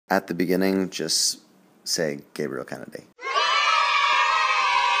at the beginning, just say Gabriel Kennedy.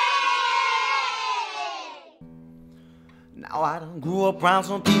 Now I done grew up around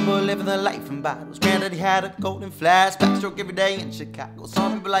some people living their life in bottles. Granddaddy had a golden flash, backstroke every day in Chicago.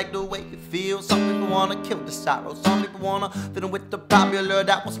 Some people like the way you feel, some people wanna kill the sorrow. Some people wanna fit in with the popular,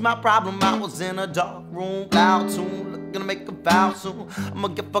 that was my problem. I was in a dark room, loud tune, looking to make a vow soon. I'ma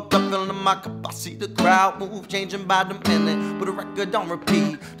get fucked up, feeling in my cup, I see the crowd move, changing by the minute, but the record don't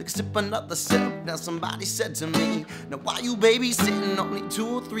repeat. Took a sip, another sip, now somebody said to me, now why you babysitting, only 2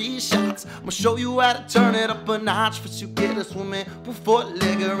 or 3 shots? I'ma show you how to turn it up a notch. First you get a swimming pool for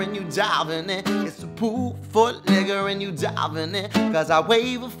liquor and you dive in it. It's a pool for liquor and you dive in it. Cause I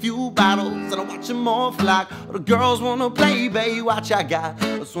wave a few bottles and I watch them all flock. All the girls wanna play, baby, watch I got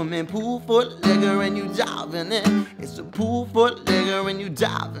a swimming pool for liquor and you dive in it. It's a pool for liquor and you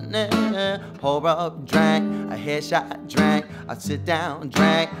dive in it. Pour up, drank, a headshot, drank, I sit down,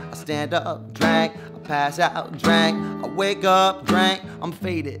 drank, I stand up, drank, I pass out, drank, I wake up, drank, I'm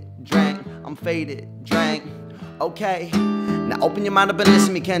faded, drank, I'm faded, drank. Okay, now open your mind up and listen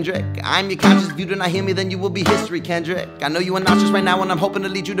to me, Kendrick. I'm your conscious. If you do not hear me, then you will be history, Kendrick. I know you are nauseous right now, and I'm hoping to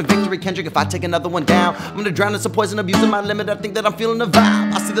lead you to victory, Kendrick. If I take another one down, I'm gonna drown in some poison, abusing my limit. I think that I'm feeling the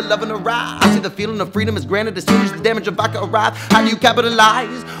vibe. I see the love in the ride. I see the feeling of freedom is granted as soon as the damage of vodka arrives. How do you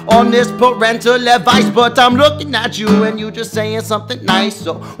capitalize on this parental advice? But I'm looking at you, and you just saying something nice.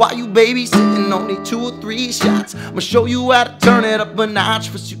 So why you babysitting, only 2 or 3 shots? I'ma show you how to turn it up a notch.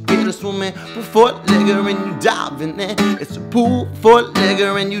 First you get a swimming pool for liquor and you dive in it. It's a pool for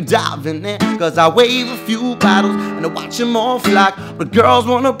liquor and you dive in it. Cause I wave a few bottles and I watch them all flock. But girls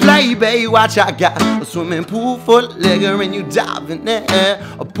wanna play, baby, watch I got a swimming pool for liquor and you dive in it.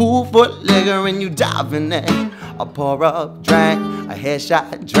 A pool for liquor and you dive in it. I pour up, drank, a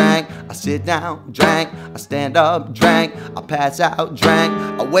headshot, drank, I sit down, drank, I stand up, drank, I pass out, drank,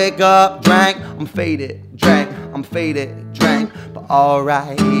 I wake up, drank, I'm faded, drank, I'm faded, drank. But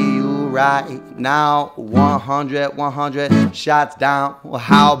alright, you right now, 100 shots down. Well,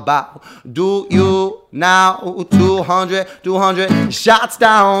 how about do you now? 200 shots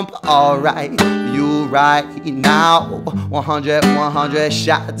down. But alright, you right now, 100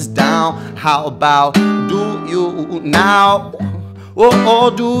 shots down. How about do you now? Oh,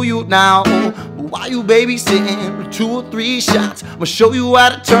 do you now? Why you babysitting with 2 or 3 shots? I'ma show you how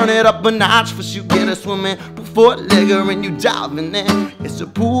to turn it up a notch. First you get a swimming pool for liquor and you dive in it. It's a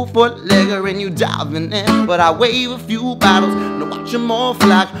pool for liquor and you dive in it. But I wave a few bottles and I watch them all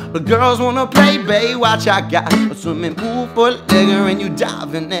flock. The girls wanna play, babe, watch I got a swimming pool for liquor and you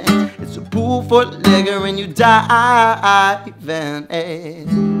dive in it. It's a pool for liquor and you dive in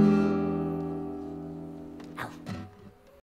it.